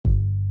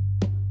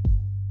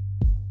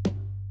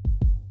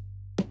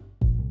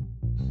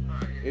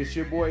It's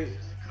your boy.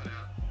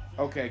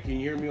 Okay, can you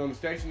hear me on the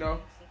station though?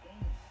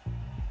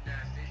 Yeah,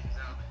 station's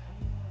out.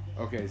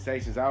 Okay,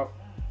 station's out.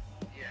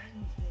 Yeah,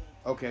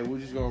 Okay, we're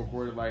just gonna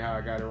record it like how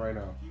I got it right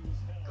now.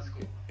 that's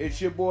cool.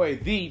 It's your boy,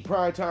 the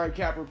Primetime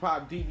Capper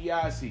Pop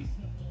DiBiase,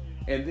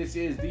 and this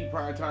is the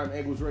Primetime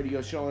Angles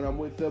Radio Show, and I'm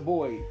with the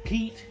boy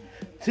Pete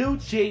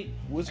Tucci.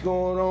 What's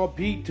going on,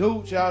 Pete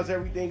Tooch? How's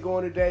everything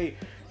going today?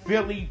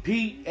 Philly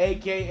Pete,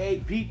 aka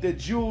Pete the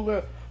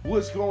Jeweler.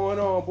 What's going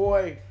on,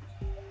 boy?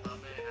 Oh man,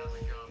 how's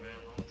it going, man?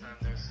 Long time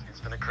no see. It's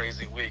been a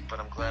crazy week,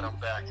 but I'm glad I'm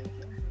back.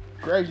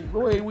 Crazy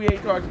boy, we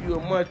ain't talked to you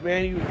in months,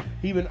 man.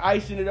 He been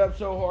icing it up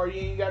so hard, he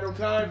ain't got no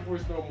time for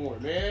us no more,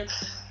 man.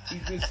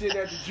 He's been sitting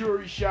at the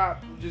jewelry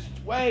shop just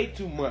way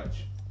too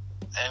much.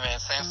 Hey man,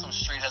 Sansom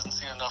Street hasn't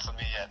seen enough of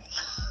me yet.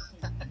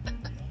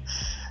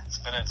 it's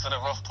been a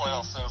rough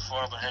playoff so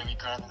far, but hey, we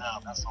grinding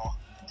out. That's all.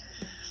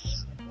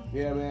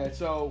 Yeah, man.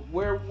 So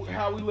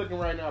how we looking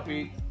right now,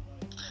 Pete?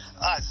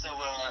 Alright, so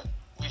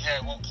we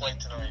had one play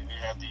tonight. We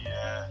had the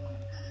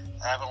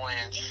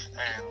Avalanche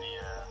and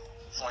the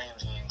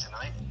Flames game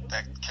tonight.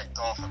 That kicked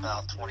off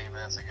about 20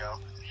 minutes ago.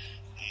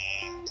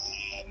 And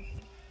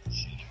we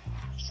have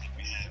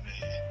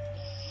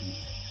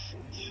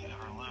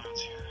never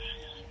lose here.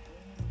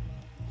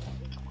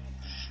 Come on.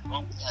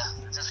 Well,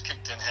 yeah, it just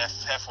kicked in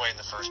halfway in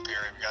the first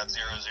period. We got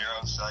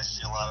 0-0, so I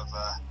see a lot of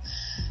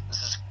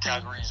this is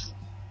Calgary's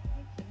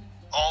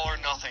all or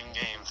nothing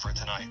game for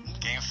tonight.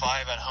 Game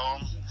 5 at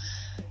home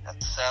at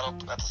the Saddle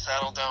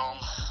Dome,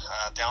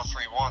 down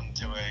 3-1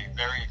 to a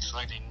very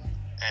exciting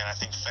and I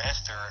think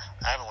faster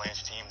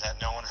Avalanche team that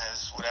no one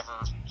would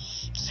ever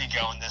see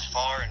going this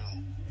far,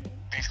 and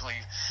basically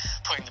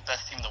putting the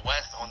best team in the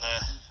West on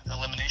the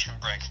elimination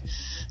break.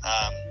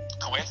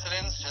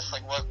 Coincidence, just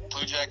like what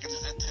Blue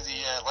Jackets did to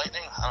the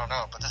Lightning? I don't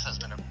know, but this has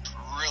been a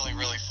really,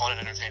 really fun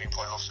and entertaining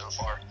playoff so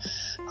far.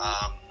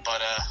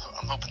 But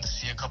I'm hoping to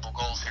see a couple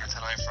goals here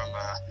tonight from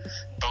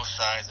both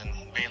sides, and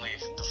mainly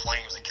the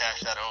Flames to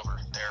cash that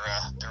over.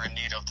 They're in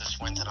need of this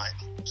win tonight.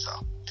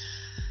 So.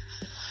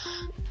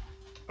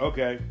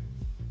 Okay.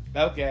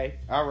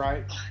 All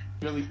right.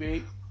 Philly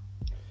Pete.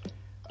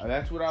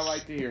 That's what I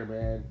like to hear,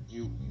 man.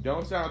 You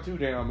don't sound too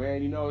down,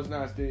 man. You know it's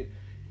not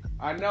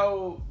I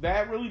know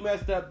that really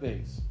messed up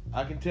things.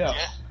 I can tell.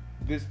 Yeah.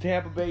 This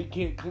Tampa Bay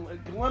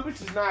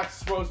Columbus is not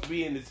supposed to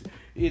be in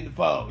the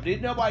fold.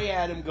 Nobody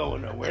had them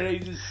going nowhere. They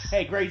just,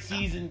 hey, great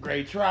season,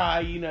 great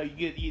try. You know,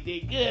 you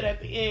did good at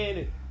the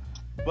end.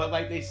 But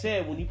like they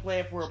said, when you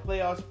plan for a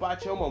playoff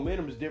spot, your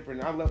momentum is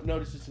different. I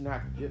noticed this in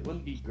hockey. Let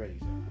me give you a great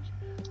example.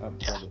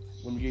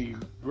 Let me give you a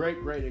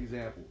great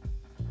example.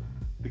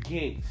 The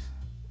Kings,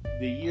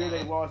 the year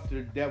they lost to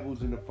the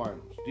Devils in the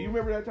finals. Do you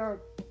remember that time?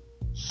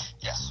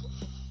 Yes.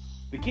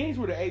 The Kings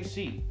were the 8th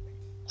seed.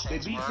 They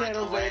beat San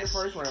Jose in the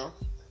first round.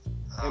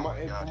 From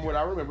what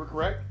I remember,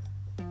 correct?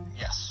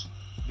 Yes.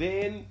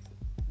 Then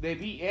they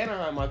beat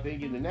Anaheim, I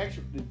think, in the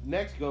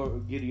next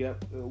go giddy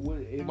up.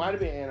 It might have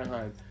been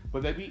Anaheim,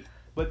 but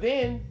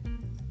then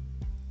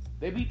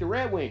they beat the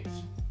Red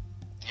Wings.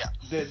 Yeah.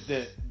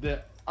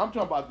 I'm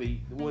talking about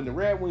when the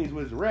Red Wings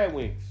was the Red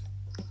Wings.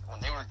 When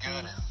they were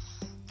good.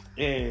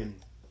 And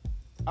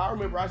I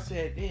remember I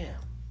said, damn.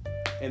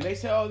 And they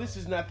said, oh, this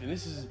is nothing.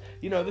 This has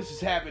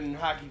happened in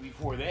hockey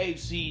before. The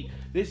AFC,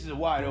 this is a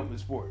wide open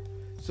sport.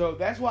 So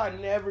that's why I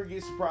never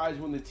get surprised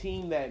when the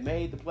team that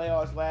made the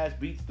playoffs last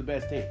beats the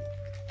best team.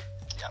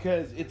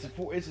 Because it's a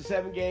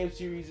 7-game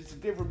series. It's a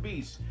different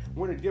beast.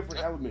 We're in a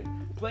different element.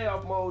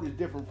 Playoff mode is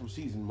different from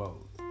season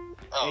mode.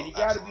 And you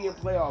got to be in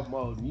playoff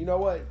mode. And you know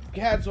what?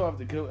 Hats off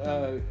to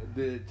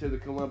the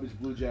Columbus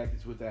Blue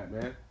Jackets with that,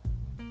 man.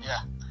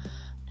 Yeah.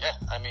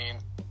 I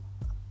mean,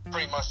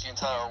 pretty much the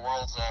entire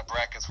world's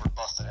brackets were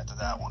busted after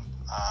that one.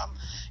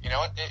 It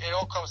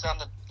all comes down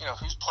to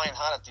who's playing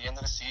hot at the end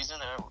of the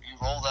season, and you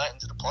roll that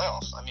into the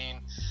playoffs. I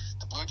mean,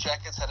 the Blue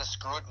Jackets had a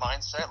screw it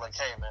mindset, like,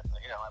 hey man,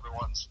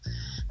 everyone's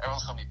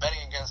gonna be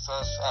betting against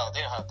us. Oh,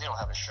 they don't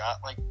have a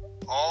shot. Like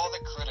all the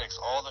critics,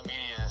 all the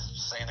media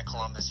saying to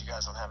Columbus, you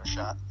guys don't have a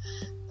shot.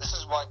 This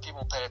is why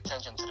people pay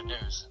attention to the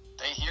news.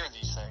 They hear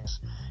these things.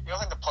 You don't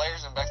think the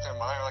players in the back of their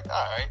mind are like,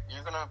 all right,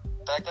 you're gonna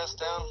back us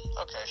down?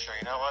 Okay, sure.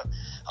 You know what?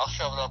 I'll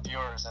shove it up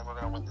yours, and we're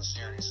gonna win the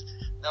series.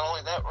 Not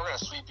only that, we're gonna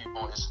sweep you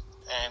boys,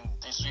 and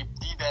they sweep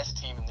the best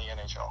team in the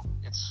NHL.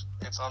 It's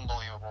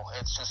unbelievable.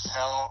 It's just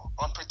how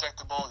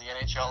unpredictable the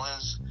NHL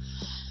is,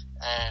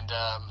 and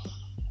I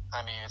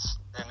mean,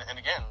 and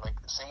again, like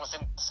same with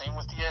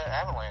the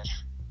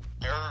Avalanche.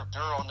 They're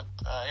on the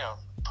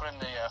putting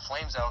the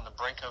Flames out on the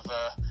brink of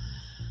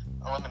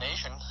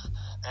elimination,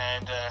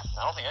 and I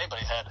don't think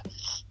anybody had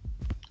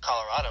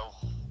Colorado,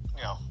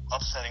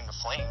 upsetting the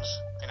Flames.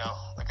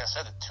 Like I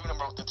said,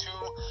 the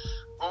two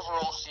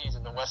overall seeds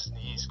in the West and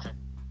the East could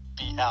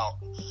be out,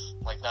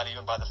 like not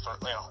even by the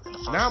first, in the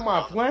first. Not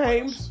my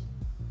Flames.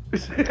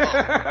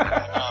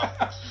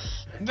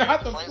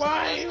 Not the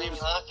Flames.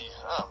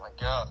 Oh my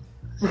God.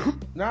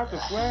 Not the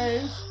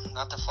Flames.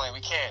 Not the Flames.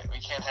 We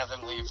can't have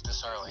them leave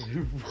this early.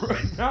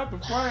 Not the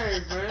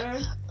Flames,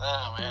 man.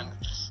 Oh man,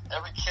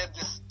 every kid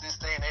this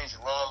day and age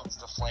loves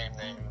the Flame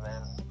name,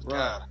 man. Right.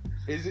 God.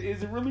 Is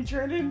it really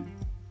trending?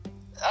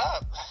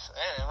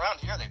 Man, around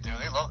here they do.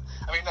 They love.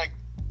 I mean, like,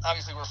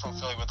 obviously we're from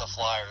Philly with the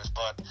Flyers,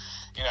 but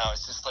you know,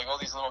 it's just like all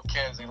these little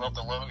kids. They love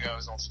the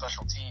logos on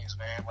special teams,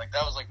 man. Like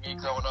that was like me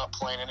growing up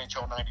playing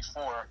NHL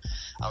 '94.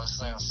 I was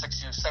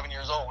 7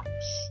 years old,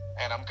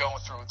 and I'm going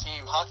through a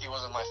team. Hockey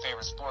wasn't my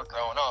favorite sport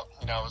growing up.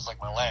 You know, it was like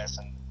my last,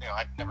 and you know,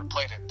 I never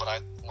played it, but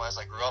as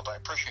I grew up, I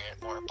appreciate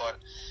it more. But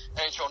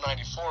NHL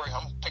 '94,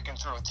 I'm picking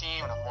through a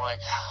team, and I'm like,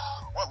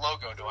 what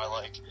logo do I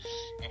like?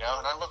 You know,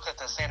 and I look at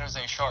the San Jose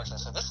Sharks. I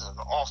said, this is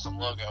an awesome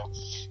logo.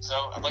 So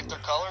I like their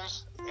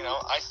colors. You know,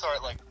 I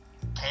started like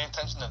paying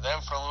attention to them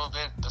for a little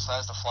bit,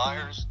 besides the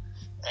Flyers.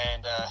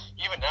 And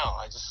even now,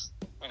 I just,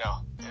 you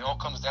know, it all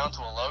comes down to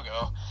a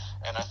logo.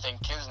 And I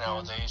think kids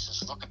nowadays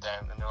just look at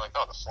them and they're like,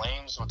 oh, the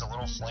flames with the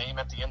little flame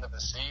at the end of the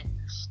C.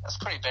 That's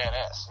pretty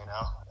badass, you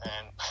know.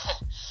 And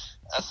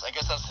I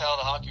guess that's how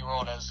the hockey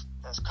world has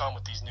come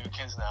with these new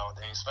kids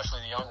nowadays,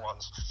 especially the young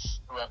ones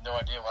who have no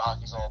idea what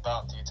hockey's all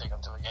about until you take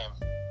them to a game.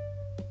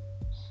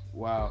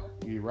 Wow,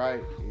 you're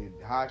right.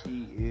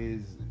 Hockey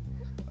is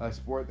a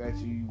sport that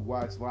you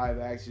watch live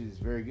action is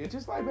very good,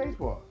 just like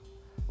baseball.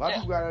 A lot of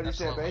people got to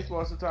understand absolutely.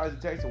 baseball, sometimes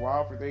it takes a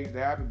while for things to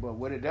happen, but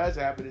when it does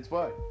happen, it's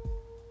fun.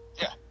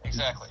 Yeah,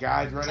 exactly.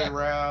 Guys running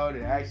around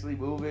and actually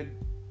moving.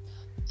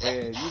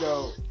 And, you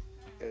know,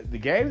 the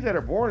games that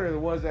are boring are the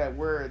ones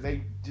where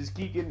they just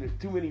keep getting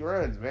too many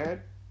runs,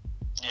 man.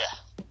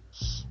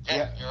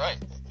 Yeah, you're right.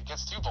 It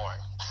gets too boring.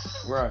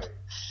 Right.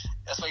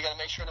 That's why you got to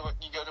make sure that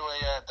you go to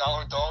a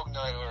 $1 dog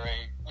night or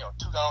a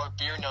 $2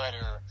 beer night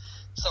or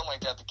something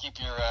like that to keep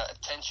your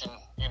attention,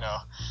 you know,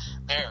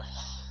 there.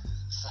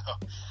 So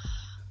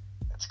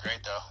it's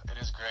great though. It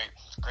is great.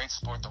 It's a great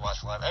sport to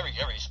watch live.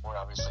 Every sport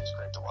obviously is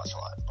great to watch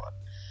live, but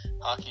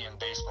hockey and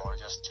baseball are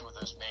just two of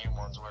those main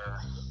ones where,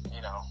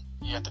 you know,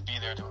 you have to be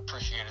there to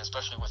appreciate it,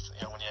 especially with,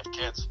 you know, when you have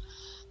kids.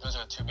 Those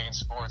are the two main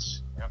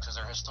sports, you know, because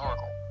they're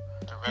historical.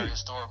 They're very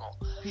historical.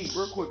 Pete,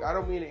 real quick, I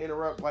don't mean to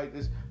interrupt like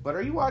this, but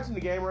are you watching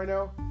the game right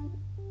now?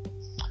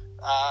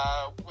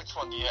 Which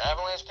one? The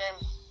Avalanche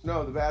game?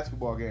 No, the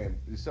basketball game.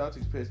 The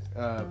Celtics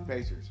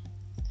Pacers.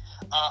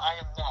 I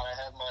am not. I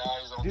have my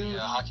eyes on Dude, the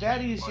hockey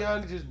Thaddeus game,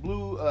 Young just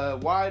blew a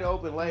wide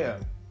open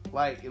layup.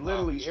 Like, it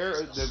literally,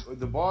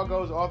 the ball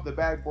goes off the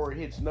backboard,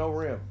 hits no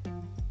rim.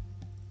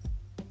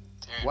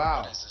 Dude,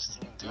 Wow. what is this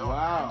team doing?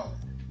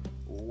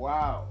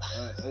 Wow.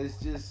 It's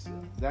just,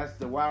 that's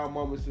the wow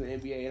moments in the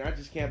NBA. And I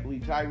just can't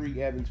believe Tyreke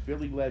Evans,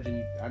 Philly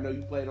legend. I know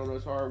you played on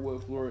those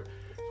hardwood floors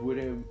with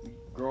him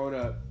growing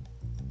up.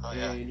 Oh,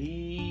 yeah. And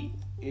he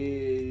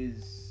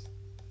is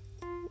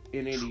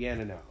in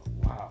Indiana now.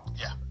 Wow.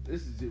 Yeah.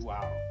 This is it.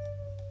 Wow.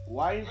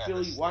 Why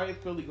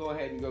didn't Philly go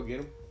ahead and go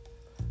get him?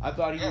 I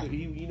thought he would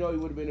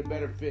have been a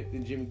better fit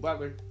than Jimmy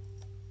Butler.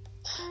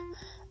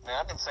 Man,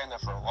 I've been saying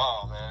that for a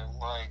while, man.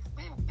 Like,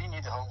 we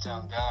need the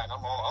hometown guy, and I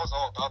was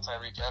all about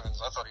Tyreke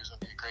Evans. I thought he was going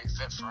to be a great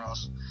fit for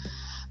us.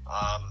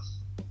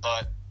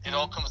 But it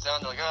all comes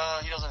down to, like,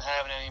 he doesn't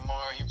have it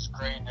anymore. He was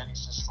great, and then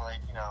he's just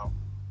like, you know,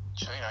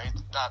 he's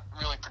not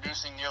really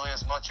producing nearly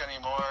as much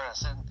anymore. I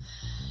said,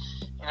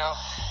 you know,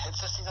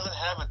 it's just he doesn't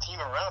have a team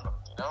around him,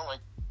 you know?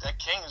 Like, the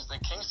Kings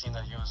team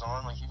that he was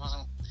on, like, he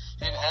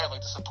didn't have,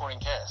 like, the supporting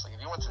cast. Like, if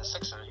he went to the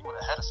Sixers, he would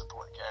have had a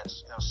supporting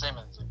cast. You know,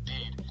 Simmons,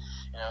 Embiid,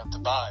 you know,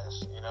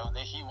 Tobias, you know,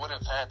 he would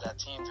have had that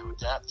team to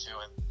adapt to,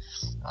 and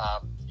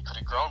he could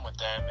have grown with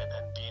them and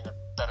being a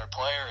better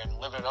player and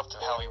living up to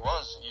how he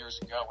was years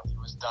ago when he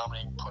was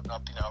dominating, putting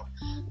up, you know,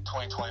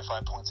 20,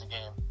 25 points a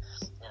game,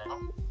 you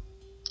know.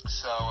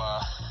 So,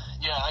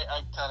 yeah, I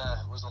kind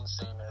of was on the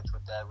same edge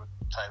with that with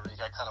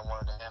Tyreke. I kind of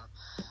wanted him.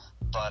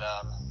 But,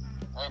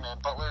 hey, man,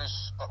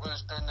 Butler's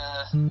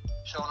been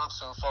showing up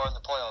so far in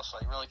the playoffs, so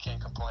I really can't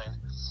complain.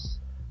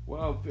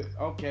 Well,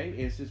 okay,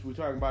 and since we're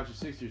talking about your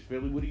Sixers,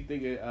 Philly, what do you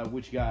think of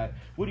what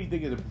do you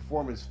think of the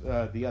performance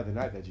the other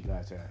night that you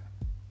guys had?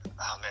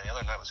 Oh, man, the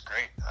other night was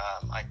great.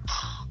 I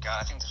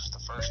think this is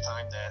the first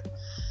time that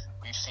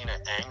we've seen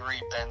an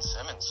angry Ben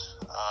Simmons.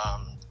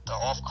 The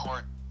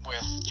off-court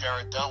with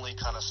Jared Dudley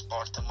kind of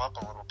sparked him up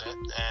a little bit,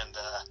 and,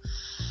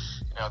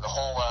 you know, the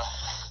whole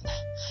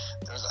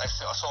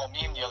I saw a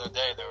meme the other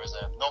day. There was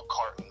a milk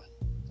carton,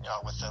 you know,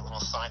 with a little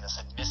sign that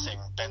said "Missing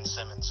Ben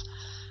Simmons."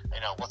 You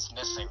know, what's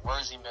missing? Where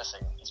is he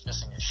missing? He's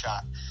missing his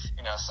shot.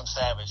 You know, some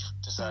savage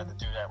decided to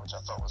do that, which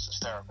I thought was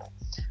hysterical.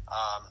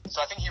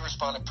 So I think he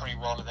responded pretty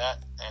well to that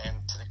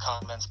and to the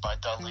comments by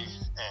Dudley.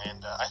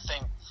 And I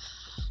think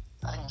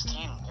his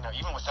team, you know,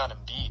 even without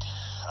Embiid,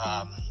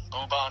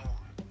 Boban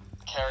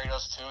carried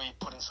us too. He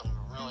put in some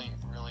really,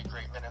 really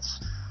great minutes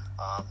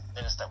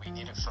that we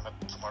needed from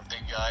our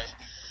big guy,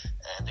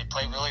 and they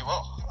played really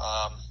well.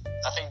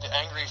 I think the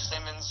angry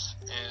Simmons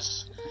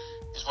is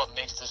what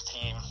makes this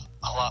team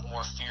a lot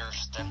more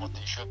fierce than what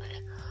they should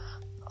be.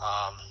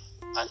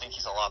 I think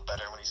he's a lot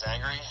better when he's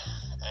angry,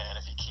 and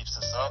if he keeps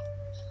this up,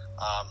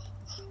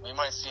 we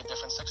might see a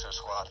different Sixers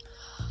squad.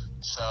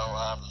 So,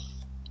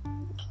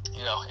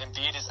 you know,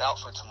 Embiid is out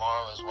for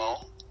tomorrow as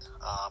well.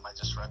 I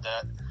just read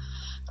that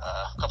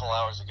a couple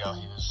hours ago.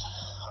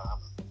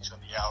 He's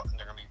going to be out, and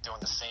they're going to be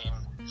doing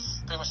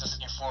pretty much the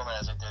same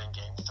format as they did in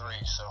Game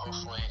 3. So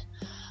hopefully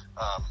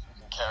we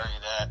can carry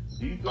that.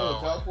 Do you feel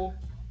it's helpful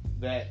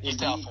that he's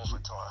doubtful for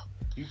tomorrow?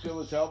 Do you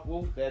feel it's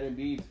helpful that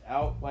Embiid's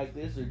out like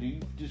this, or do you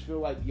just feel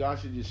like y'all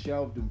should just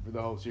shelved him for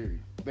the whole series?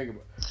 Think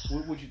about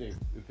it. What you think,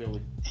 Philly?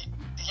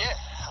 Yeah,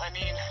 I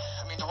mean,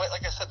 the way,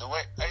 like I said,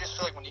 I just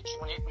feel like when he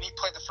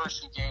played the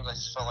first 2 games, I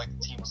just felt like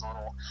the team was a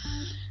little,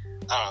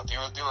 I don't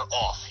know, they were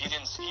off. He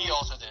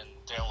also didn't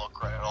look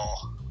great at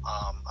all.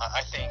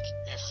 I think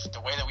if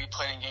the way that we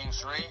played in Game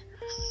 3,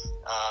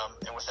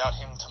 and without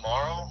him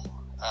tomorrow,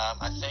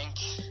 I think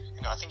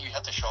you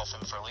have to shelf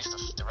him for at least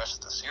the rest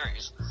of the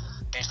series,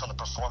 based on the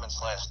performance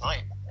last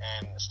night,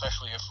 and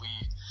especially if we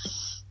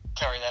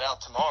carry that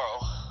out tomorrow,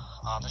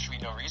 there should be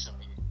no reason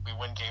we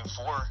win Game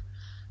 4,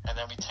 and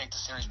then we take the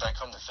series back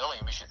home to Philly,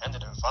 and we should end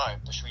it in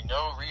 5. There should be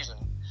no reason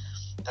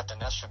that the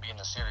Nets should be in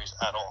the series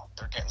at all.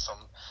 They're getting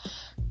some,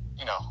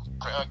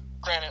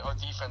 granted our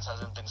defense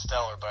hasn't been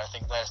stellar, but I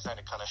think last night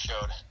it kind of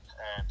showed.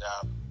 And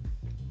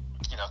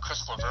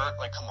Chris LeVert,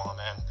 like, come on,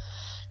 man.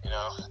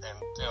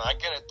 I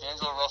get it.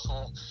 D'Angelo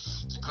Russell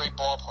is a great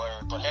ball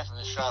player, but half of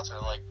his shots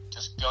are like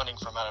just gunning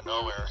from out of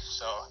nowhere.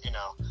 So,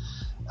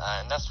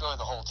 and that's really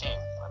the whole team.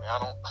 I mean,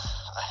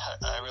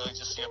 I really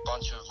just see a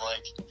bunch of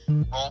like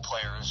role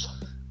players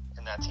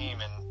in that team,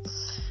 and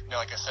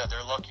like I said,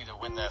 they're lucky to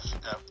win that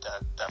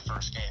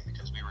first game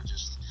because we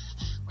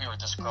were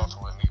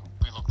disgruntled and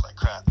we looked like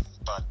crap.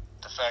 But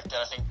the fact that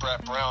I think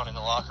Brett Brown in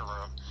the locker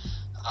room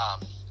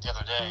the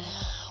other day,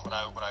 what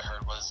I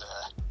heard was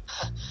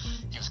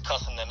he was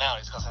cussing them out.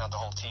 He's cussing out the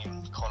whole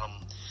team, calling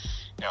them,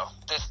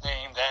 this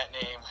name, that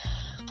name,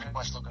 pretty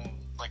much looking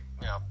like,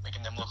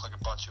 making them look like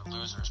a bunch of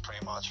losers,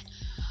 pretty much.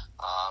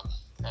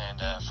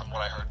 And from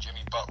what I heard,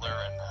 Jimmy Butler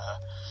and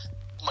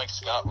Mike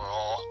Scott were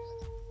all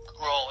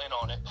in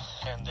on it,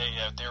 and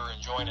they were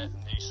enjoying it.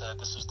 And they said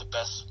this was the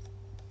best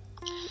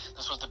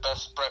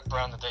Brett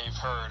Brown that they've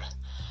heard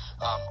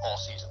all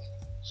season.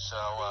 So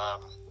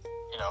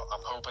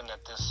I'm hoping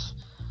that this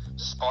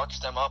sparks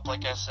them up,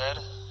 like I said,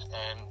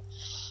 and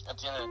at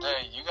the end of the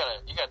day, you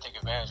gotta take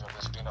advantage of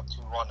this being up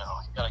 2-1 now.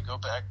 You gotta go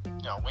back,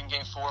 win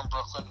Game 4 in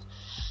Brooklyn,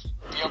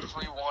 be up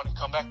 3-1,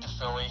 come back to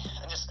Philly,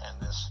 and just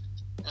end this.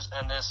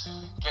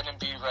 Get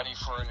Embiid ready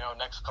for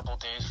next couple of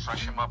days,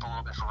 fresh him up a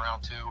little bit for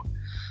round 2,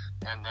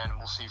 and then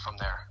we'll see from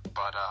there.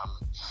 But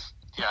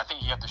I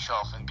think you have to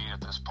shelf Embiid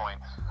at this point.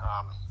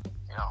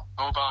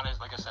 Boban is,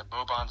 like I said,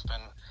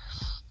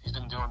 he's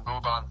been doing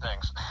Boban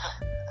things,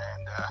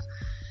 and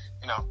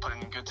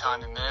putting in good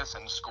time in minutes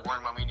and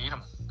scoring when we need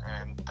him.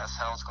 And that's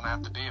how it's going to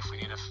have to be if we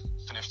need to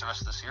finish the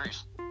rest of the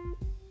series.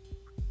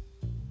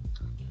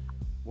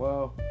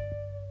 Well,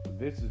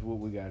 this is what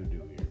we got to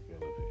do here,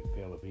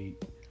 Philip,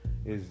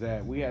 is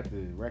that we have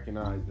to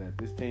recognize that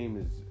this team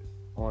is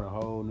on a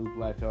whole new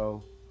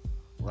plateau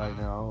right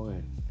now,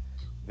 and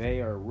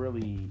they are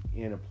really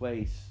in a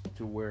place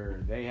to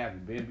where they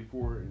haven't been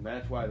before, and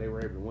that's why they were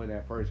able to win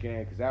that first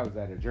game, because that was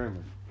at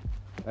adjournment.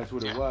 That's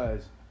what it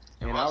was.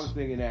 And I was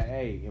thinking that,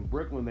 hey, in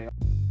Brooklyn, they...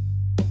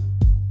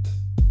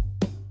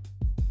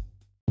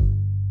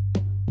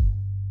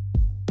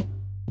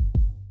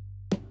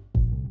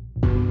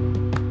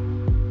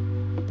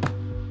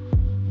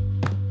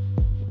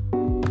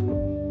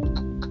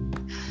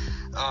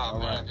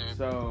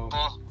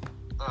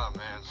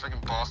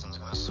 Freaking Boston's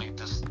going to sweep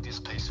this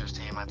Pacers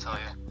team, I tell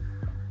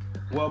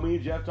you. Well, me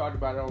and Jeff talked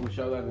about it on the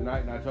show the other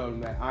night, and I told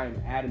him that I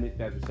am adamant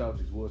that the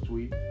Celtics will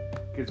sweep.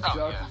 Because the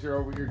Celtics are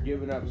over here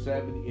giving up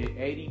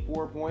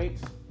 84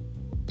 points.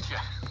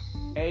 Yeah.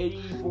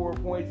 84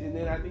 points, and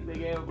then I think they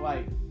gave up,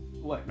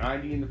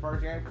 90 in the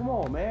first game? Come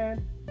on,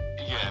 man.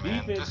 Yeah,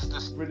 man.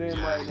 Defense for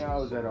them right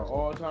now is at an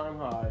all-time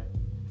high.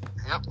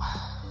 Yep.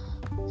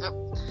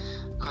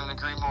 Couldn't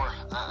agree more.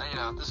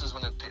 This is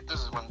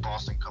when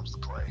Boston comes to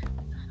play.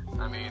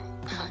 I mean,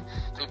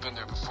 they've been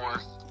there before.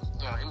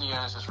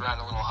 Indiana's just ran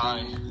a little high,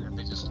 and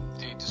they just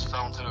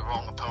fell into the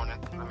wrong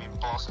opponent. I mean,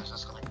 Boston's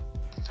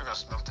they're gonna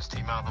smoke this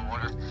team out of the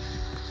water.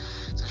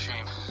 It's a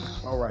shame.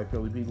 All right,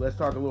 Philly Pete, let's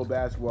talk a little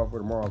basketball for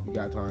tomorrow if you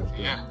got time.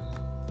 Yeah,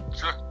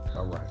 sure.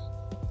 All right.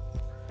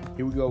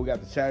 Here we go. We got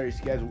the Saturday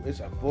schedule.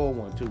 It's a full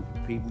one too,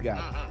 Pete. We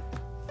got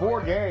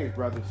 4 games,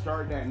 brother,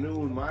 starting at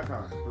noon my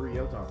time, 3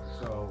 your time.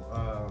 So,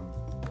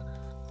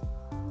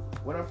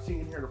 what I'm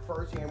seeing here, the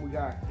first game we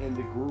got in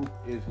the group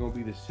is going to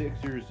be the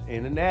Sixers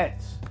and the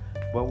Nets.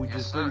 But we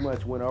just pretty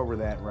much went over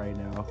that right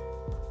now.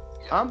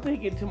 Yeah. I'm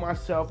thinking to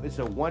myself, it's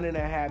a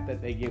 1.5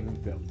 that they give in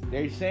Philly.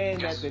 They're saying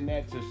that the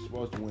Nets are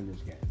supposed to win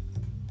this game.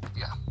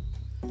 Yeah.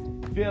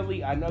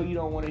 Philly, I know you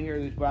don't want to hear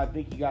this, but I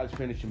think you guys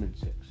finish them in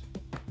 6.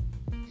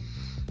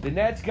 The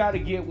Nets got to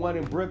get one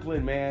in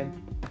Brooklyn, man.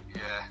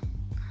 Yeah.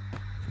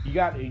 They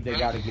got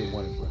to get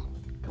one in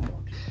Brooklyn. Come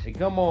on, hey,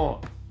 come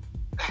on.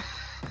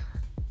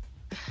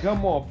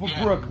 Come on, for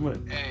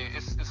Brooklyn. Hey,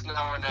 it's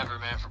now or never,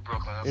 man, for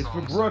Brooklyn. That's it's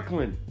for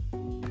Brooklyn.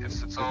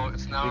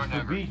 It's now or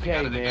never.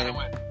 BK, they gotta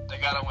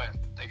win.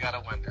 They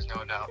gotta win. There's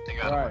no doubt. They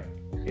gotta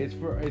win. It's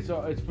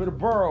for the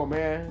borough,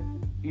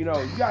 man. You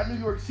got New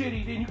York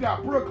City, then you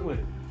got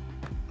Brooklyn.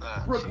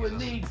 Brooklyn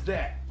needs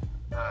that.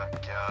 Oh,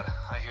 God.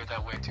 I hear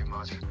that way too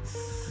much.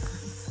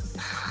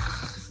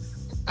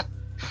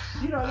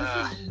 You know,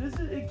 this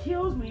is it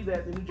kills me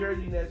that the New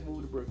Jersey Nets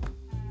moved to Brooklyn.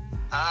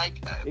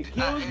 It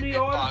kills me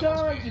all the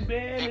time,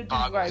 man. It's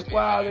just like,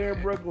 wow, they're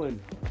in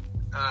Brooklyn.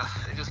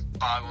 It just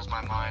boggles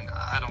my mind.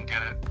 I don't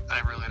get it.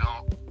 I really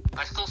don't.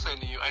 I still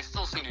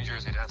see New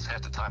Jersey Nets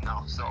half the time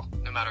now. So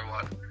no matter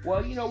what.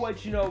 Well, you know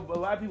what? You know, a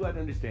lot of people have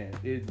to understand.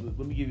 Let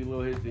me give you a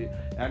little history.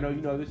 I know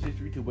you know this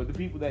history too, but the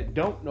people that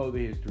don't know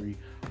the history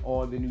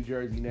on the New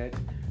Jersey Nets,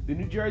 the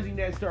New Jersey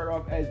Nets started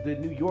off as the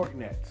New York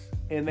Nets,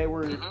 and they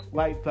were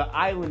like the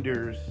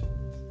Islanders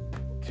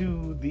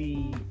to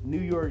the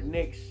New York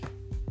Knicks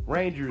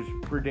Rangers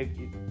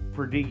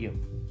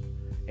predigium.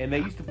 And they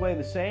used to play in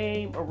the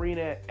same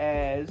arena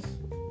as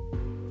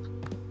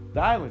the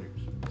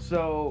Islanders.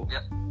 So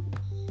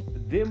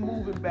them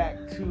moving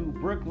back to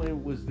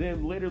Brooklyn was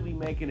them literally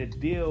making a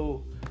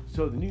deal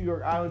so the New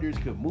York Islanders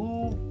could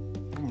move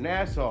from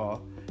Nassau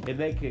and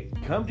they could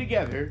come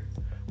together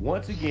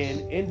once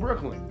again in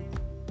Brooklyn.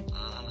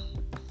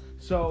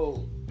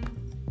 So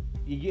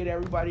you get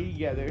everybody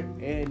together,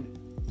 and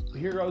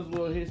here goes a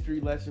little history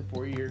lesson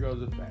for you. Here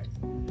goes a fact.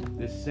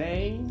 The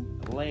same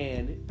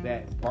land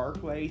that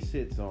Barclay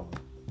sits on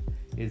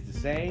is the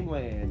same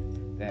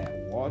land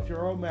that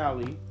Walter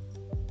O'Malley,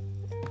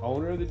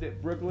 owner of the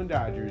Brooklyn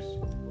Dodgers,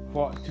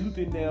 fought tooth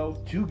and nail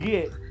to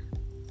get,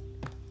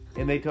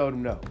 and they told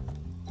him no.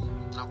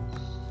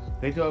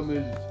 They told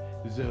him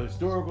it's a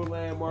historical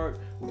landmark.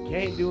 We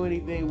can't do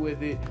anything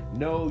with it.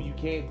 No, you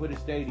can't put a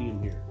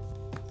stadium here.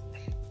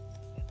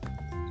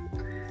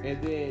 And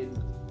then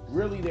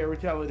really they were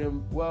telling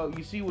him, well,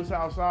 you see what's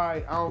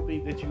outside, I don't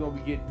think that you're going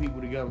to be getting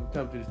people to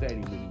come to the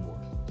stadium anymore.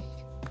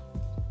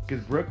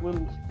 Because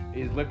Brooklyn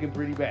is looking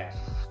pretty bad.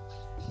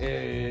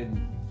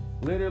 And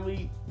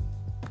literally,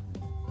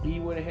 he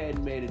went ahead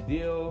and made a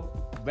deal,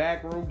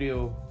 backroom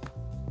deal.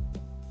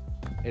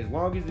 As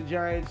long as the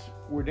Giants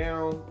were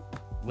down,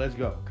 let's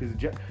go. Because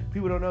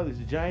people don't know this.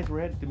 The Giants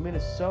were headed to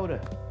Minnesota.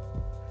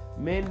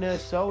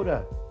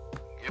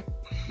 Yep.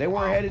 They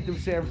weren't headed to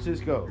San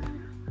Francisco.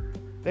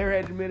 They were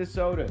headed to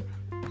Minnesota.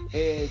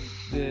 And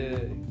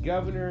the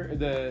governor,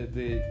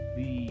 the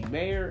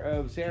mayor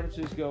of San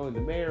Francisco and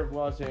the mayor of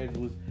Los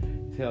Angeles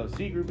held a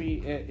secret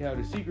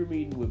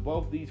meeting with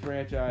both these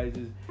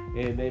franchises,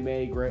 and they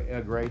made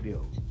a great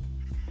deal.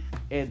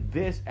 And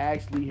this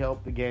actually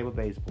helped the game of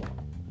baseball,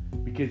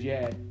 because you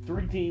had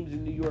 3 teams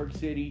in New York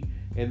City,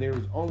 and there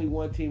was only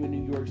one team in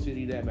New York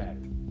City that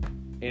mattered,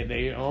 and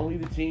they only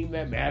the team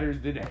that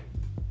matters today.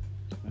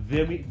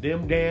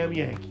 Them damn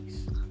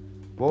Yankees.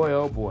 Boy,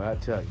 oh boy, I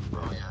tell you.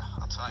 Oh yeah,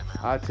 I'll tell you, man.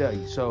 I tell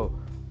you. So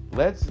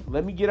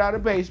let me get out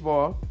of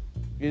baseball.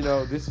 You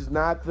know, this is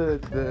not this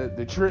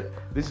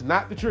is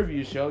not the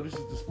trivia show. This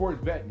is the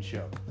sports betting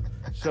show.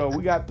 So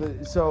we got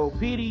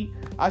Petey,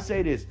 I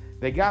say this.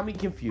 They got me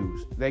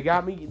confused. They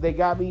got me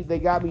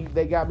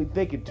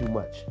thinking too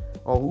much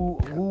on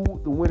who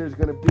the winner's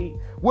gonna be.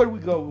 Where do we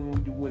go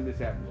when this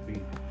happens,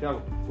 Petey? Tell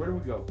them. Where do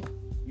we go?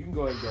 You can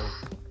go ahead and go.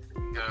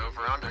 Go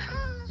over under.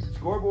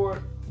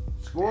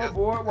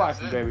 Scoreboard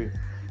watching, baby.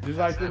 Just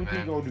like Philly T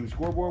gonna do.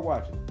 Scoreboard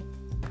watching.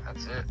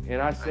 That's it.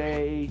 And I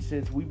say,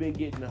 since we've been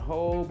getting a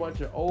whole bunch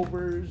of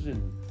overs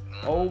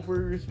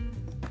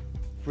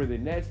for the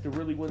Nets to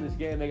really win this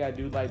game, they got to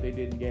do like they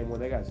did in Game 1.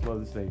 They got to slow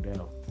this thing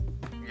down.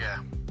 Yeah.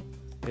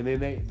 And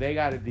then they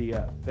got to D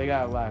up. They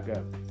got to lock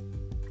up.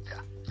 Yeah.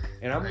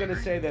 And I'm going to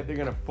say that they're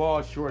going to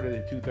fall short of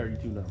the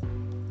 232 number.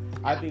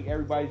 I think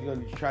everybody's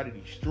going to try to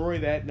destroy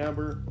that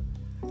number.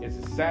 It's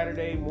a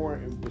Saturday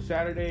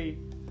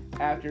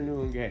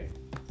afternoon game.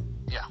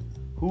 Yeah.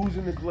 Who's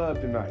in the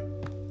club tonight?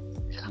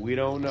 Yeah. We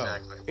don't know.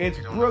 Exactly. It's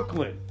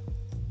Brooklyn.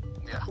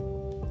 Yeah.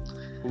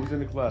 Who's in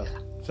the club? Yeah.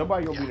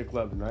 Somebody gonna be in the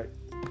club tonight.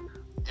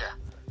 Yeah.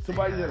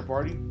 Somebody's at a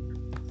party.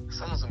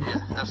 Someone's gonna be,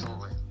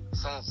 absolutely.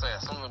 Someone's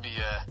gonna be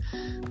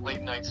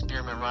late night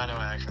spearmint rhino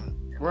action.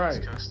 Right.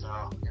 East Coast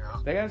style, you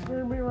know. They got a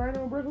spearmint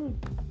rhino in Brooklyn?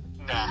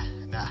 Nah.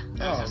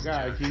 Oh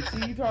God, you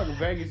see, you talking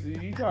Vegas?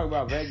 You talking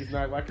about Vegas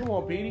night? Like, come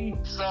on, Petey.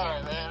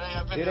 Sorry, man.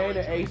 I've been It ain't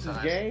an Aces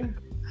game.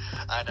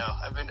 I know.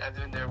 I've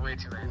been there way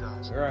too many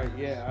times. Right?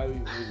 Yeah.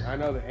 I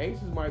know the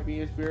Aces might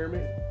be in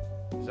spearmint.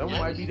 Some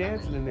might be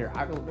dancing in there.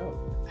 I don't know.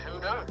 Who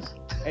knows?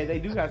 Hey, they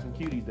do got some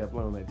cuties that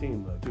play on that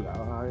team though too. I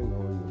ain't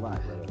gonna even lie,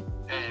 brother.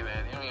 Hey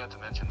man, you don't even have to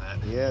mention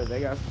that. Yeah,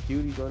 they got some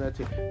cuties on that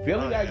team.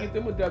 Philly gotta get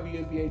them a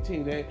WNBA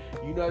team. They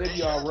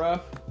be all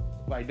rough,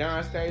 like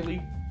Don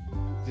Staley,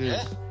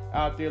 just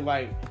out there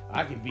like,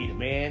 I can be the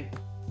man.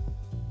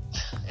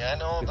 Yeah, I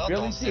know.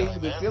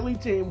 The Philly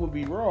team will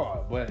be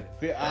raw, but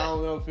I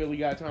don't know if Philly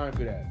got time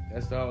for that.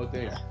 That's the whole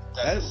thing.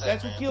 Yeah,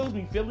 that's what kills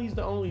me. Philly's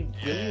the only.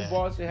 Philly and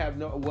Boston have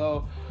no.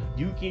 Well,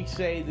 you can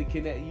say the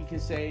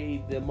Connecticut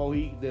Sun.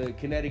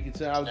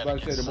 I was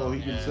about to say the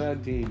Mohegan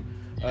Sun team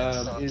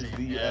is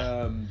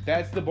the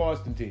that's the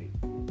Boston team.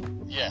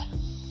 Yeah.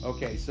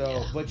 Okay,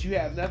 so but you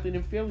have nothing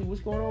in Philly.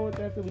 What's going on with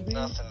that Philly team?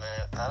 Nothing,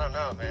 man. I don't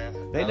know,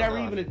 man. They never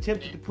even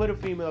attempted to put a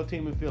female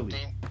team in Philly.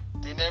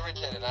 They never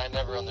did, and I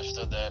never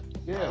understood that.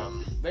 Yeah,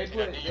 they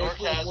put a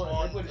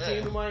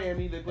team in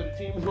Miami. They put a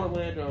team in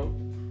Orlando.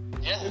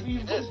 Yeah, if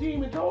he's the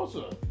team in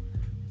Tulsa.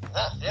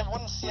 Nah, they have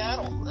one in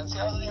Seattle, and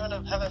Seattle doesn't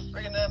even have a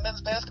friggin'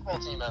 men's basketball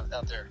team out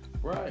there.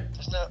 Right.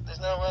 There's no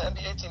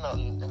NBA team out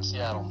in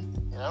Seattle.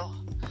 You know.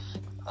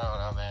 I don't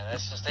know, man.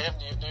 It's just they have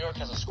New York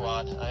has a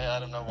squad. I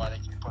don't know why they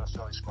can't put a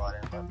Philly squad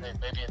in, but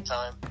maybe in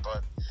time.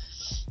 But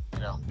you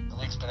know, the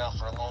league's been out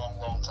for a long,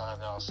 long time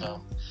now.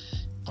 So,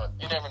 but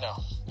you never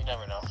know. You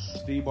never know.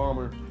 Steve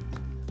Ballmer,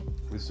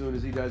 as soon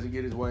as he doesn't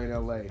get his way in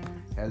LA,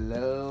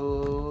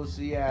 hello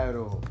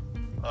Seattle.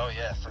 Oh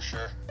yeah, for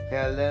sure.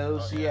 Hello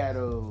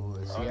Seattle.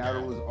 Yeah.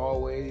 Seattle was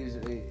always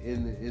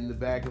in the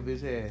back of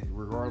his head,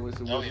 regardless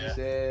of what he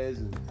says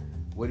and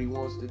what he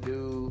wants to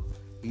do.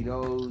 He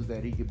knows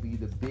that he could be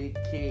the big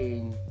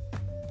king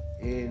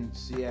in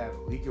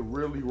Seattle. He could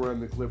really run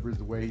the Clippers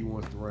the way he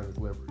wants to run the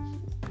Clippers.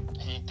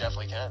 He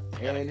definitely can.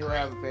 And he'll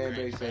have a fan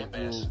base that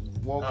will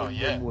welcome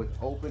him with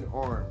open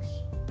arms.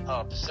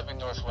 Oh, Pacific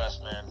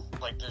Northwest, man.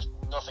 Like, there's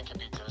nothing can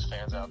beat those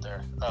fans out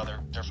there. Oh,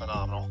 they're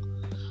phenomenal.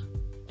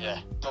 Yeah,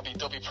 they'll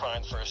be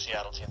primed for a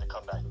Seattle team to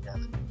come back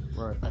again.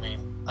 Right. I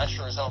mean, I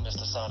sure as hell miss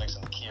the Sonics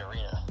in the Key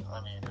Arena.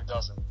 I mean, who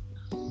doesn't?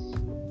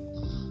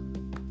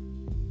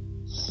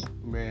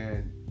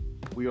 Man,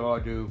 we all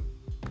do.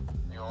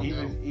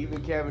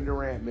 Even Kevin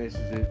Durant misses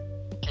it.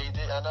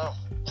 KD, I know.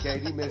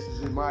 KD misses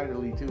it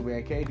mightily too,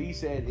 man. KD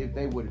said if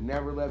they would have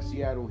never left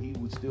Seattle, he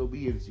would still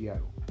be in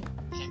Seattle.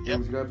 There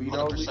was going to be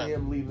 100%. no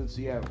him leaving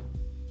Seattle.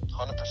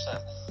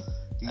 100%.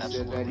 He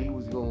Absolutely. said that he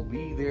was going to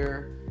be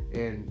there,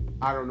 and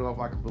I don't know if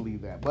I can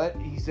believe that, but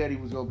he said he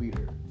was going to be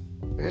there.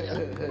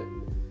 Yeah.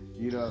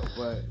 You know,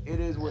 but it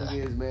is what it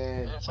is,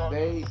 man.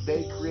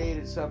 They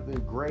created something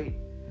great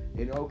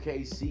in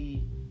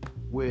OKC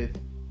with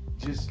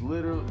just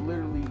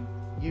literally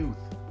youth,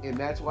 and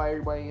that's why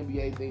everybody in the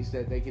NBA thinks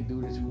that they can do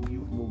this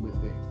youth movement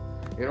thing.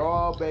 It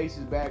all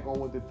bases back on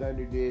what the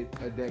Thunder did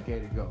a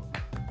decade ago,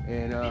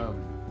 and a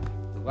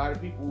lot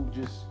of people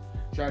just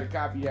try to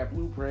copy that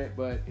blueprint,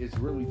 but it's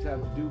really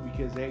tough to do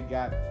because they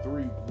got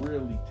three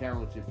really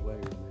talented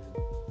players,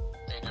 man.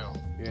 They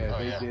do.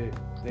 Yeah,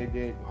 they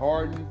did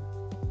Harden,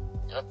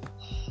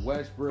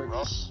 Westbrook,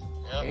 Russ,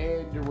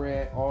 and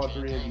Durant, all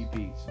three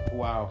MVPs.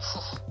 Wow.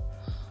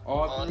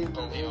 All three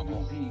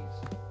MVPs.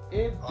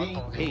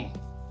 MVP.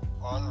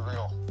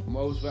 Unreal.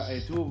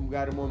 And two of them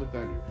got him on the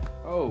Thunder.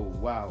 Oh,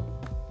 wow.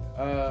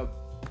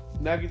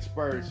 Nuggets,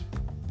 Spurs.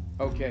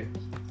 Okay.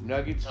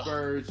 Nuggets,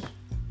 Spurs.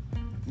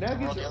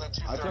 Nuggets,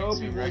 I told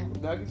you,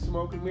 Nuggets,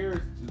 smoke and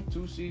mirrors.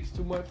 2 seeds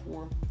too much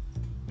for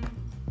them.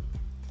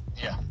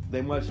 Yeah.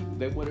 They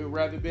would have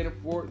rather been the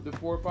 4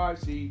 or 5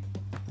 seed.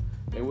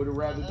 They would have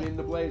rather been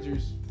the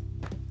Blazers.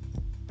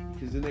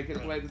 Because then they could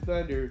have played the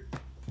Thunder.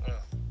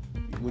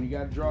 When you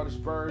got to draw the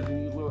Spurs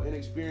and you're a little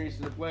inexperienced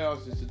in the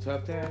playoffs, it's a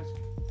tough task.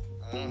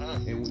 And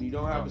when you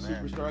don't have a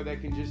superstar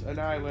that can just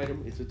annihilate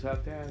them, it's a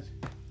tough task.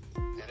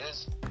 It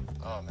is.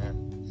 Oh,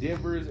 man.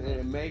 Denver's in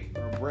a make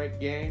or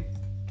break game,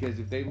 because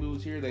if they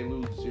lose here, they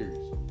lose the series.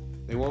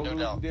 They won't lose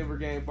the Denver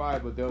game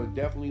 5, but they'll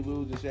definitely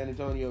lose the San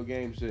Antonio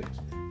game 6.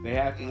 They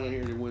have to win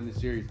here to win the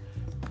series.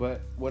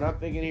 But what I'm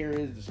thinking here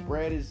is the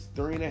spread is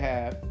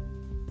 3.5.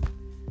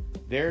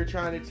 They're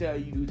trying to tell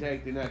you to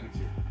take the Nuggets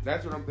here.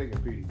 That's what I'm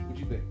thinking, Petey. What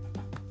you think?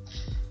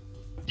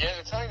 Yeah,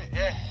 they're telling you.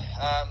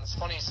 Yeah, it's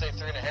funny you say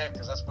 3.5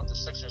 because that's what the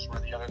Sixers were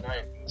the other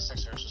night. And the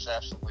Sixers just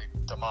absolutely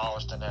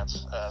demolished the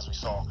Nets, as we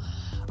saw.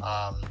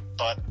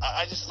 But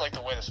I just like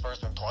the way the Spurs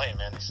been playing,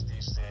 man. This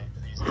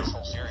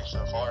whole series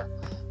so far.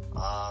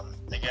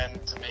 Again,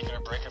 to make it or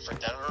break it for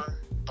Denver,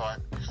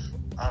 but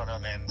I don't know,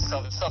 man.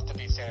 It's tough to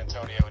beat San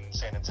Antonio in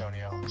San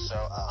Antonio. So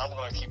I'm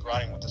going to keep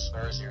riding with the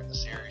Spurs here in the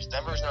series.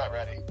 Denver's not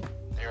ready.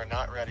 They are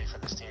not ready for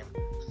this team.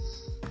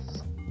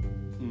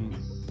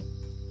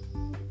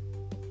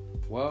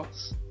 Well,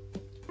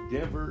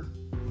 Denver,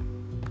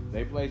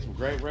 they played some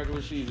great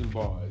regular season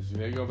ball.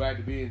 They go back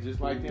to being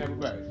just like Tampa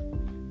Bay.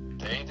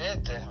 They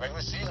did. The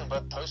regular season,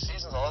 but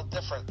postseason's a lot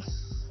different.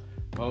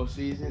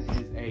 Postseason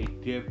is a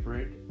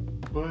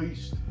different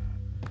beast.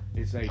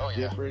 It's a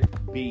different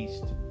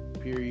beast,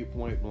 period,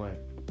 point blank.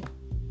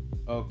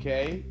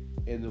 Okay?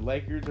 And the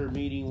Lakers are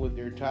meeting with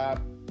their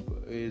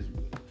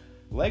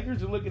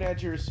Lakers are looking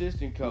at your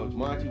assistant coach,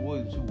 Monty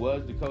Williams, who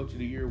was the coach of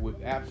the year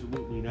with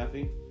absolutely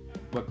nothing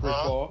but Chris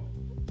Paul.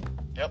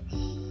 Yep.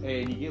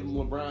 And you give him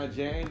LeBron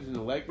James and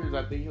the Lakers,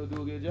 I think he'll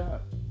do a good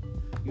job.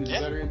 He's a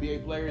better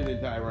NBA player than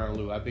Tyronn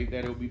Lue. I think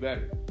that he'll be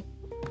better.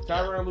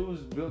 Tyronn Lue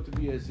is built to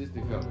be an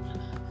assistant coach.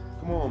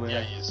 Come on, man.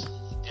 Yeah, he is.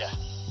 Yeah.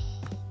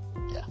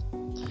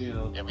 You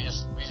know. Yeah, we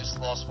just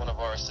lost one of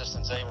our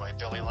assistants anyway,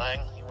 Billy Lang.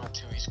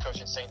 He's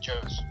coaching St.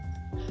 Joe's.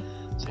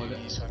 So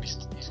he's gonna be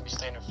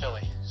staying in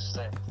Philly,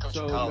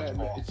 coaching college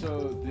ball.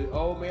 So the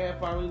old man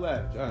finally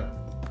left, huh?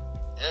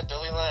 Yeah,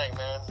 Billy Lang,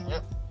 man.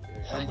 Yep.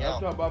 I'm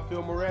talking about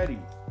Phil Moretti.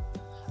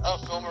 Oh,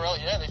 Phil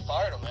Moretti, yeah, they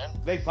fired him, man.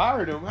 They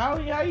fired him? How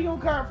you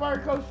gonna fire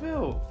Coach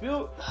Phil?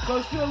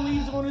 Coach Phil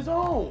leaves on his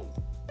own.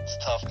 It's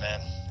tough,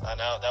 man. I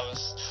know, that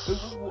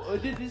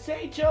was... Did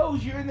St.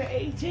 Joe's, you're in the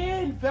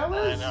A-10,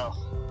 fellas. I know.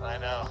 I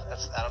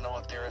don't know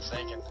what they were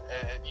thinking.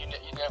 You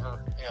never,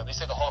 they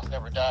say the Hawk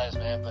never dies,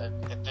 man, but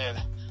it did.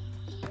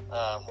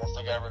 once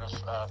they got rid of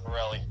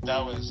Morelli.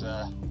 That was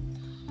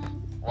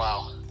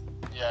wow.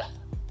 Yeah.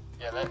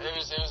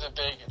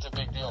 It's a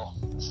big deal.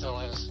 It still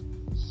is.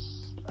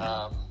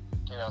 So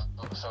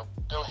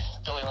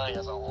Billy Lang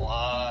has a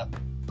lot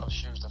of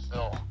shoes to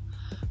fill.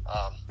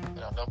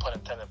 No pun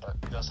intended, but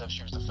he does have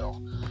shoes to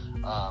fill.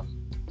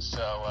 It's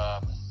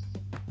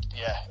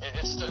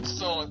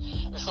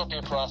still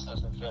being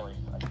processed in Philly.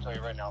 I can tell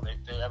you right now,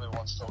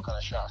 everyone's still kind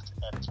of shocked,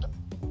 and it's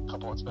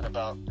been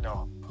about a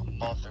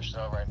month or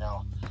so right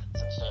now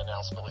since they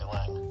announced Billy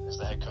Lang as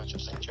the head coach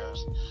of St.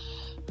 Joe's.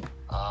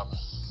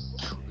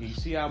 You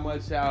see how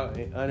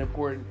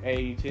unimportant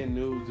A10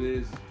 news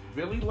is.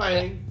 Billy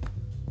Lang,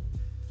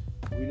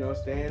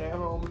 staying at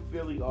home in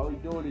Philly, all he's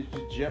doing is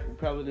just jet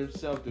propelling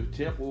himself to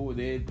Temple, and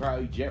then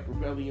probably jet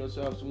propelling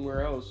himself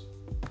somewhere else.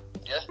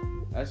 Yeah.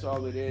 That's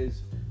all it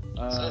is.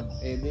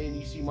 And then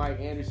you see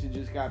Mike Anderson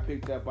just got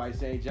picked up by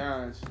St.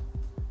 John's.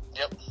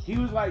 Yep. He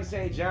was like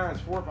St.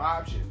 John's fourth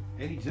option,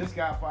 and he just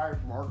got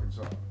fired from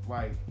Arkansas.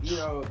 Like,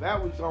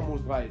 that was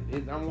almost like,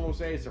 I'm going to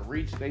say it's a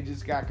reach. They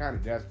just got kind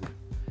of desperate.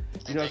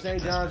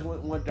 St. John's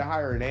went to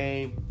hire a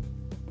name.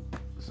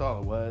 That's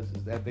all it was,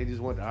 is that they just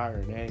wanted to hire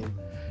a name.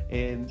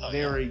 And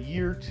they were a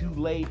year too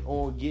late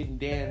on getting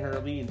Dan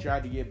Hurley and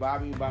tried to get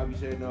Bobby, and Bobby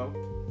said no.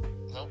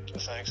 Nope,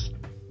 thanks.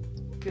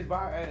 Because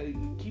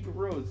keep it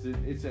real,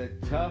 it's a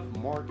tough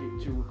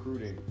market to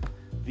recruit in.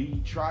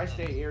 The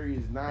tri-state area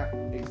is not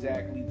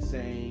exactly the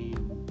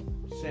same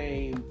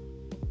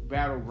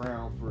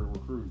battleground for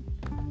recruiting.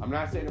 I'm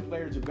not saying the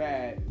players are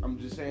bad. I'm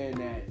just saying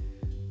that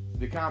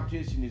the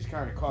competition is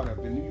kind of caught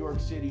up. The New York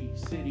City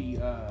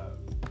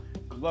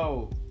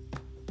glow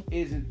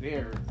isn't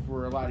there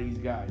for a lot of these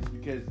guys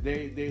because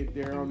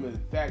they're on the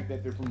fact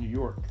that they're from New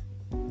York.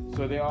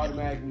 So they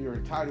automatically are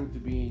entitled to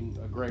being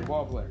a great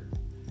ball player.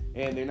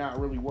 And they're not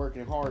really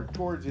working hard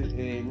towards it.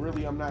 And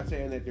really, I'm not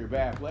saying that they're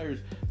bad players.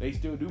 They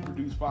still do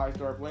produce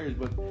 5-star players,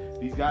 but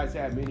these guys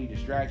have many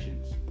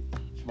distractions.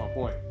 That's my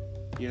point.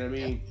 You know what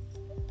I mean?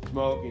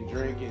 Smoking,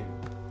 drinking,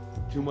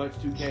 too much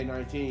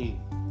 2K19,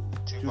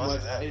 too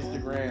much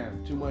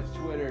Instagram, too much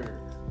Twitter,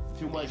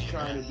 too much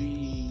trying to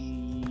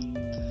be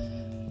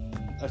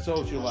a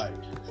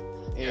socialite.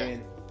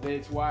 And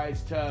that's why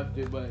it's tough.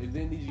 But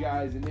then these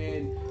guys,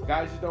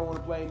 just don't want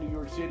to play in New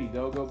York City.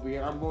 They'll go,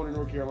 I'm going to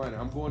North Carolina.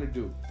 I'm going to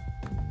Duke.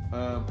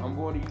 I'm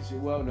going to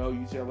UCLA. Well, no,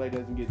 UCLA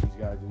doesn't get these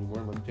guys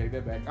anymore. Let me take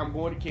that back. I'm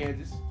going to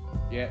Kansas.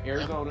 Yeah,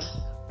 Arizona.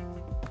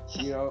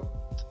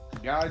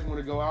 Guys want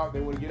to go out.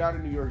 They want to get out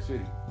of New York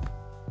City.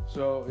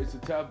 So it's a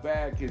tough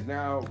bag because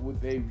now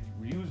what they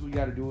usually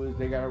got to do is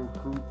they got to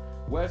recruit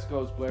West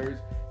Coast players,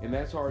 and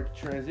that's hard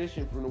to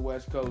transition from the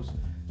West Coast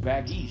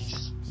back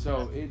east.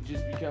 So it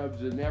just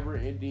becomes a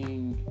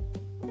never-ending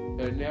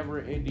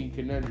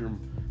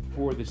conundrum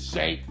for the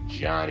St.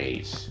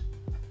 Johnnies,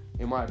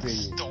 in my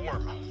opinion.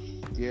 Storm.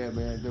 Yeah,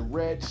 man, the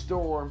Red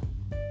Storm.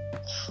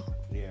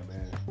 Yeah,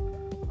 man.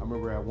 I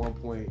remember at one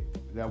point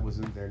that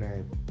wasn't their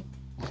name.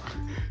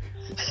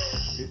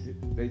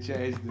 They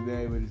changed the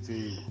name of the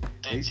team.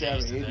 They used to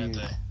have an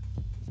Indian.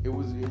 It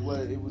was the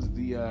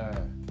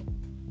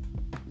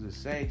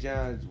St.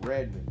 John's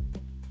Redmond,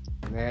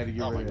 and they had to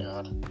get rid of it.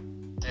 Oh my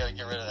God. They had to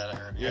get rid of that, I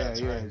heard. Yeah,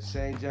 right.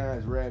 St.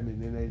 John's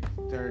Redmond, then they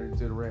turned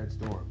into the Red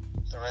Storm.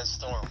 The Red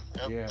Storm.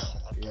 Yep.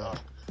 Yeah.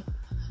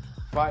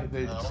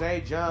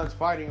 St. John's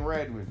Fighting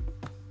Redmond.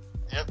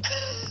 Yep.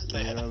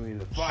 You know what I mean?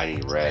 The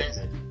Fighting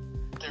Redmond.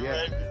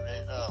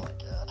 Redmond. Oh my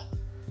God.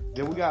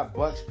 Then we got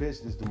Bucks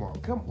Pistons tomorrow.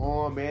 Come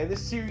on, man.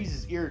 This series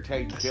is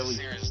irritating, Billy. This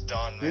series is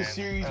done, man. This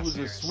series was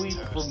a sweep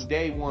from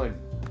day one.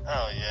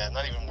 Oh yeah,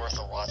 not even worth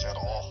a watch at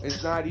all.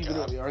 It's not even.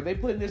 Are they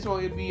putting this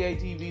on NBA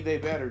TV? They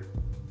better.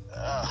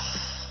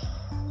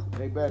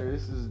 They better.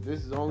 This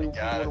is only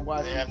people want to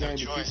watch this game.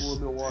 The people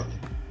in Milwaukee.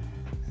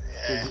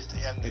 Yeah,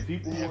 and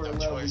people who are in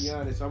love with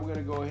Giannis, I'm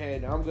gonna go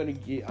ahead. I'm gonna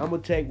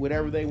take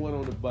whatever they want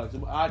on the Bucks.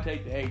 I'll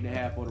take the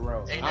 8.5 on the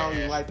road. I don't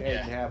even like the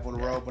 8.5 on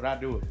the road, but I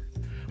do it.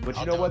 But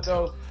you know what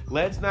though?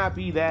 Let's not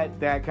be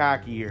that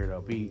cocky here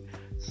though, Pete.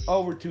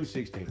 Over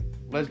 216.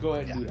 Let's go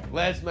ahead and do that.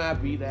 Let's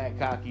not be that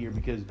cocky here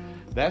because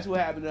that's what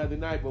happened the other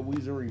night. But we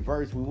was in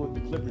reverse. We went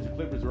to the Clippers. The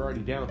Clippers were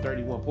already down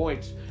 31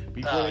 points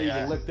before they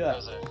even looked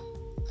up.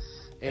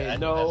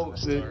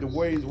 The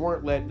Warriors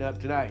weren't letting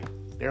up tonight.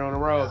 They're on the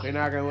road. They're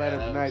not going to let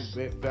up tonight,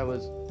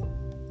 fellas.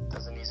 That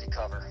was an easy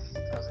cover.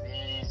 That was an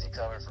easy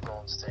cover for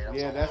Golden State.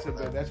 That's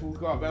what we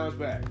call bounce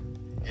back.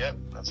 Yep,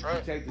 that's right.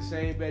 You take the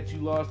same bet you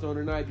lost on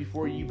the night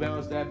before, you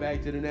bounce that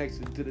back to the next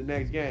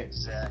game.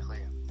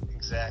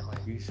 Exactly.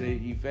 You say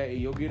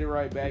you'll get it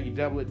right back. You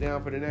double it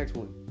down for the next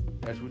one.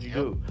 That's what you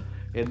do,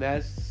 and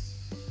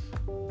that's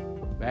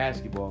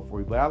basketball for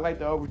you. But I like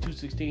the over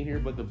 216 here.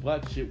 But the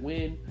Bucks should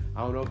win.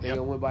 I don't know if they're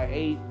gonna win by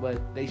 8,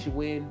 but they should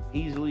win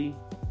easily.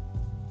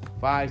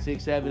 5,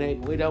 6, 7,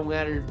 8. It don't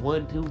matter.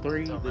 1, 2,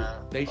 3.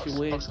 They should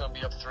win. Bucks gonna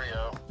be up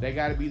 3-0. They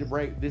got to be the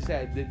break. They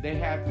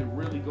have to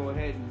really go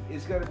ahead, and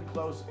it's gonna be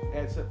close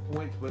at some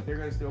points, but they're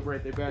gonna still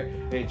break their back.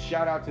 And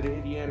shout out to the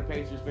Indiana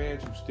Pacers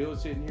fans who are still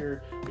sitting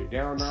here. They're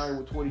down 9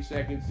 with 20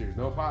 seconds. There's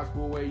no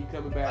possible way you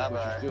coming back,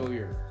 but you're still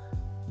here.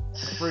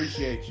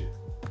 Appreciate you.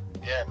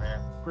 Yeah, man.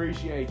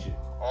 Appreciate you.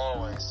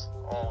 Always.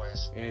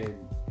 And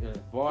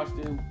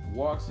Boston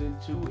walks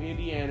into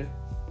Indiana,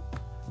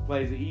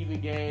 plays an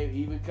even game,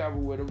 even cover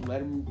with them, let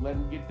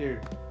them get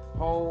their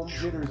home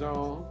jitters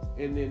on,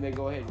 and then they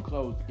go ahead and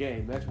close the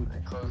game.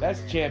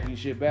 That's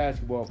championship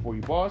basketball for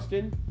you.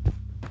 Boston,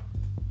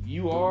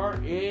 you are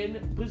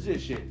in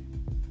position.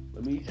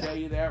 Let me tell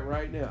you that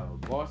right now.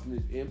 Boston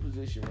is in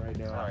position right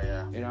now. Oh,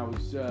 yeah. And I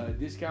was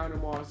discounting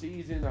them all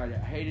season. I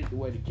hated the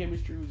way the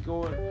chemistry was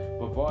going,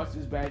 but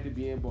Boston's back to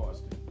being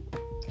Boston.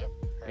 Yep.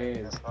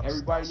 And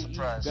everybody in the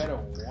East better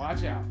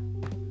watch out.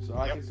 So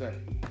I can say.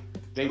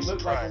 They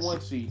look like a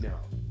 1 seed now.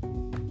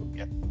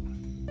 Yep.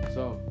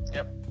 So.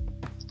 Yep.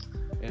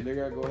 And they're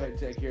going to go ahead and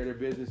take care of their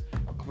business.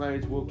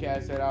 Clarence will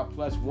cast that out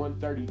plus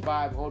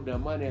 135 on the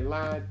money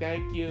line.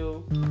 Thank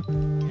you.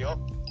 Yep.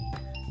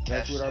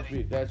 That's what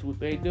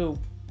they do.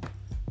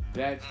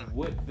 That's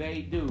what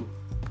they do.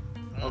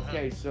 Mm-hmm.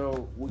 Okay,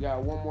 so we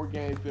got one more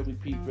game, Philly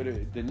Pete, for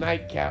the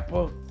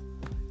nightcapper.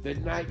 The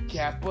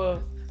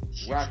nightcapper.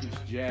 Rockets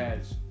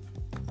Jazz.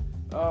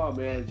 Oh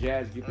man,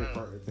 Jazz get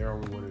their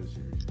only one in the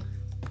series.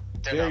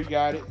 There you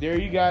got it. There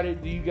you got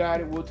it. You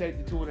got it. We'll take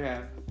the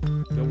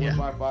 2.5. They'll win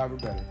by 5 or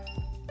better.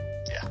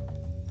 Yeah.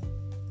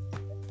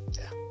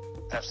 Yeah.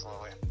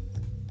 Absolutely.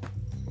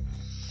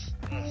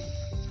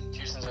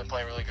 Houston's been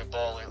playing really good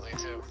ball lately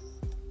too.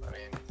 I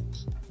mean,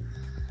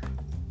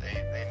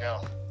 they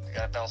know they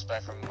got to bounce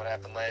back from what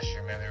happened last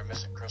year. Man, they were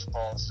missing Chris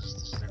Paul. This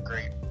is a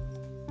great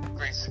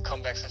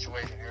comeback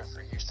situation here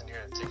for Houston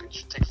here to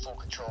take full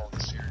control of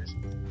the series.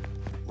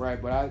 Right,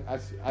 but I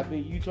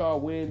think Utah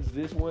wins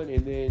this one,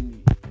 and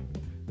then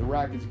the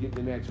Rockets get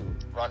the next one.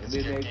 Rockets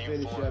and then get they game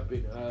finish 4. up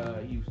in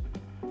Houston.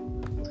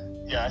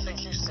 Yeah, I think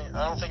Houston.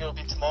 I don't think it'll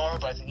be tomorrow,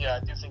 but I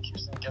do think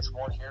Houston gets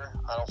one here.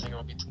 I don't think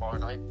it'll be tomorrow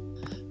night.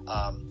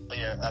 But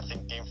yeah, I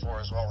think game 4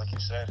 as well, like you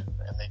said,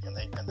 and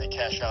they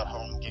cash out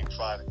home game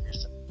 5 in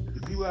Houston.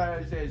 The people out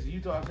there say it's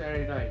Utah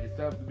Saturday night. It's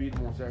tough to beat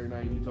them on Saturday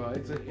night in Utah.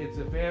 It's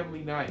a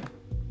family night.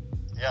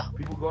 Yeah.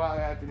 People go out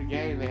after the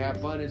game. They have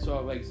fun in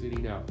Salt Lake City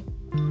now.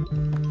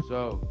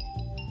 So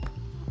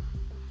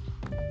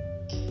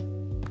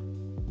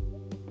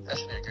that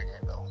should be a good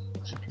game, though.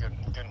 That should be good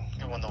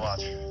one to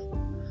watch.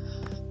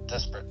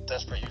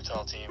 Desperate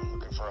Utah team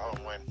looking for a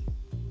home win.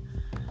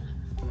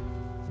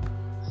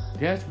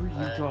 desperate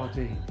Utah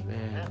team,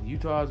 man. Yeah.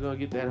 Utah's gonna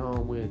get that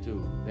home win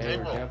too. They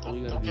are will.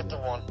 definitely They'll gonna get the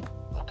one.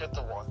 They'll get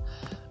the one.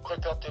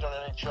 Quick update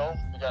on NHL.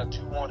 We got a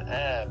 2-1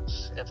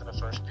 Avs after the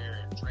first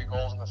period. 3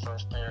 goals in the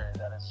first period.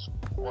 That is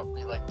what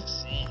we like to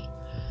see.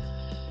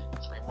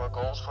 3 more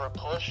goals for a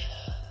push.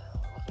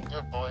 Looking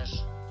good,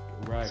 boys.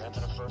 Right.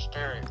 After the first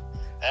period.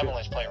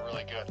 Avalanche playing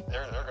really good.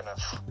 They're gonna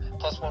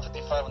plus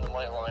 155 on the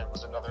light line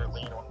was another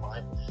lean on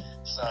my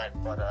side,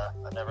 but I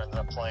never ended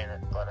up playing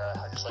it. But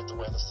I just like the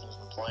way this team's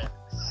been playing.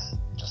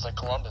 Just like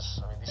Columbus.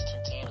 I mean, these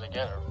 2 teams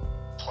again are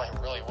playing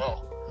really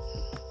well.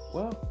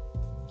 Well,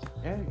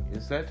 hey,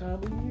 it's that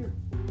time of year.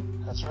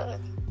 That's right.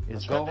 It's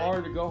That's go right,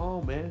 hard to go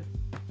home, man.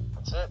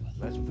 That's it.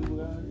 That's what people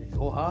got.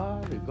 Go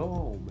hard and go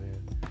home,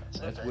 man.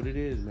 That's what it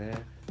is,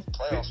 man.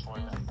 Playoffs for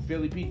you.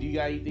 Philly Pete, do you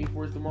got anything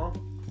for us tomorrow?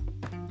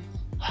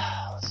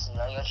 Let's see.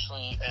 I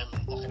actually am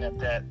looking at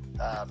that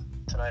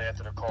tonight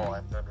after the call.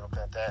 I'm going to be looking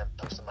at that and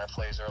posting my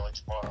plays early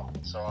tomorrow.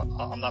 So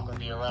I'm not going to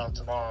be around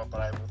tomorrow,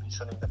 but I will be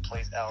sending the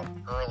plays out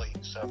early.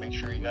 So make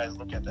sure you guys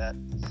look at that.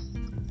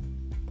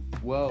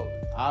 Well,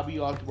 I'll be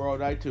off tomorrow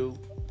night too.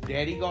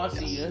 Danny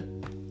Garcia,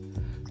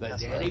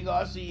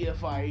 Garcia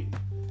fight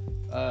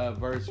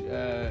versus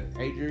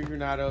Adrian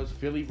Granados,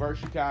 Philly versus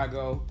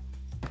Chicago,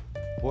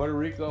 Puerto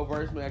Rico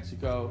versus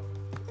Mexico.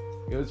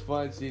 It was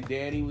fun. See,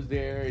 Danny was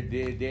there.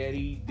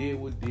 Danny did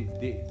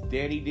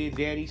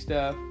Danny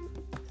stuff.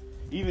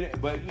 Even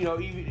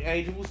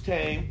Angel was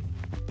tame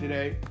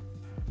today.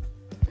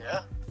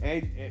 Yeah.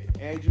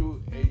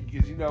 Angel,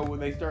 because when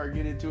they start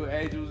getting into it,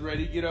 Angel was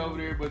ready to get over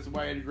there, but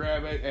somebody had to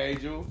grab it.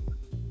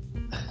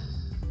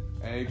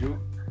 Angel,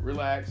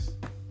 relax,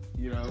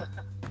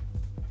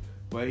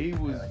 But he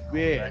was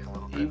big.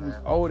 He was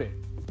on it.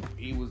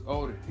 He was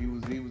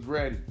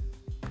ready.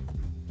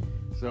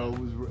 So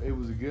it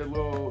was a good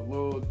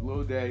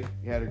little day.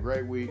 He had a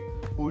great week.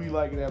 Who you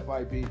liking that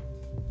fight, Pete?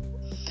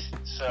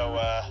 So,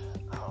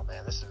 oh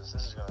man, this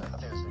is gonna. I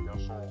think this is gonna go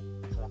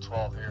full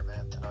 12 here,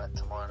 man.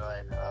 Tomorrow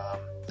night.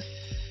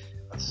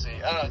 Let's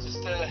see. I don't know.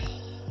 Just a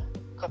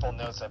couple of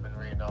notes I've been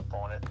reading up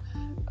on it.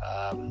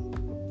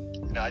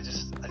 I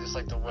just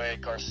like the way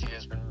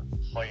Garcia's been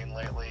fighting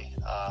lately.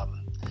 I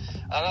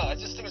don't know. I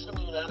just think it's gonna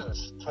be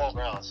unanimous. 12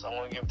 rounds. I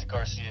want to give it to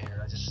Garcia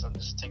here. I'm just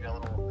taking a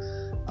little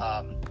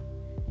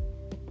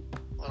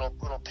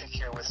pick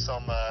here with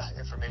some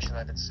information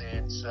I've been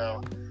seeing.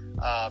 So,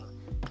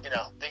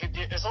 they could,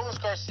 as long as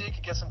Garcia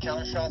could get some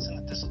counter shots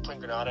and discipline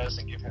Granados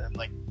and give him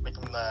make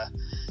him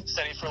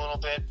steady for a little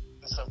bit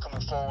instead of coming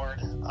forward,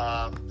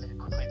 they could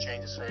quickly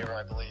change his favor,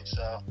 I believe.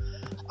 So,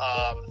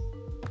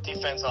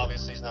 defense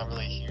obviously is not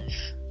really a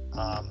huge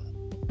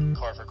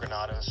card for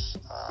Granados,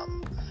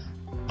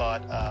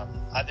 but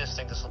I just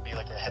think this will be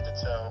like a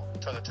head-to-toe,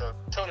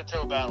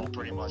 toe-to-toe battle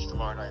pretty much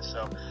tomorrow night.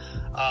 So,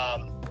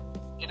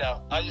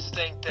 I just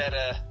think that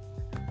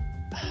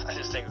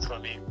it's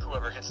going to be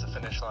whoever hits the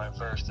finish line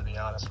first, to be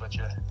honest with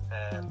you.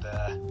 And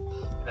I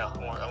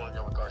want to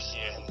go with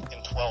Garcia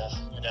in 12,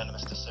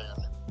 unanimous decision.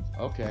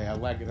 Okay, I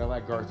like it. I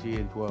like Garcia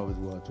in 12 as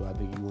well, too. I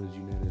think he wins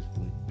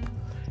unanimously.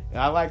 And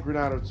I like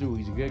Granado, too.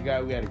 He's a good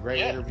guy. We had a great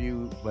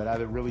interview, but I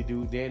really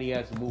do. Danny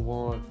has to move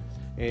on,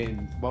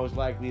 and most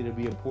likely it'll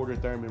be a Porter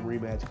Thurman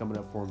rematch coming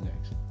up for him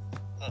next.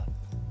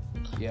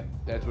 Yep,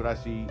 that's what I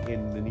see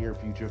in the near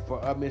future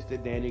for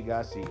Mr. Danny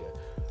Garcia.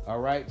 All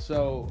right,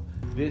 so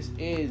this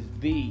is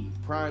the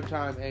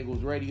Primetime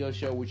Angles radio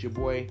show with your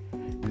boy,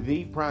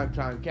 the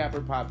Primetime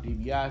Capper, Pop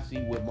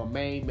DiBiase, with my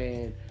main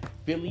man,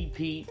 Philly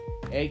Pete,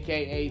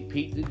 a.k.a.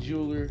 Pete the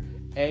Jeweler,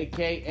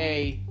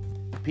 a.k.a.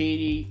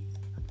 Petey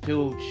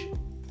Tooch.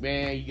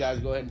 Man, you guys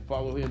go ahead and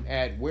follow him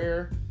at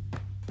where?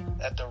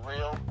 At The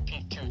Real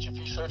Pete Tooch. If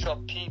you search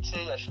up PT,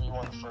 I should be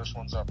one of the first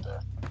ones up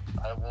there.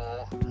 I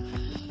will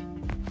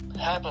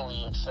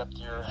happily accept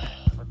your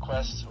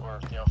requests or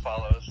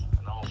follows,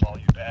 and I will follow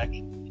you back.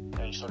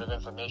 Any sort of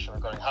information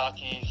regarding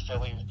hockey,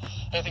 Philly,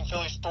 anything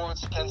Philly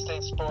sports, Penn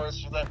State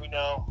sports, you let me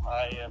know.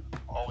 I am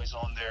always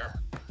on there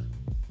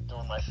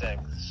doing my thing,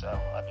 so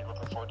I'll be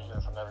looking forward to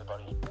hearing from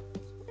everybody.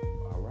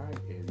 All right,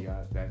 and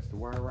that's the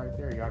word right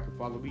there. Y'all can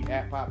follow me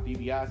at Pop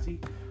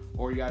DiBiase,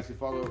 or you guys can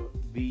follow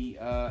the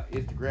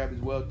Instagram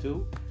as well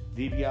too,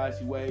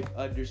 DiBiase Wave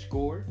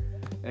 _.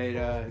 And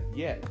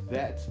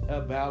that's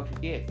about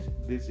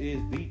it. This is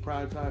the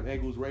Primetime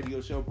Angles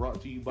radio show brought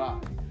to you by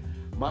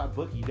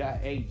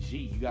MyBookie.ag.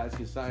 You guys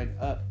can sign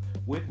up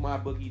with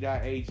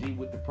MyBookie.ag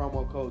with the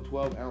promo code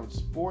 12ounce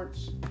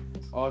sports.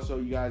 Also,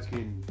 you guys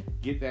can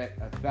get that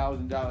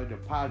 $1,000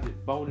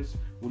 deposit bonus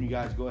when you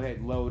guys go ahead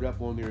and load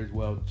up on there as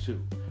well too.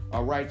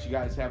 All right, you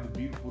guys have a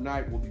beautiful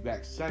night. We'll be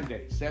back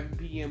Sunday, 7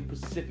 p.m.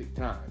 Pacific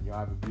time. Y'all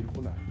have a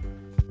beautiful night.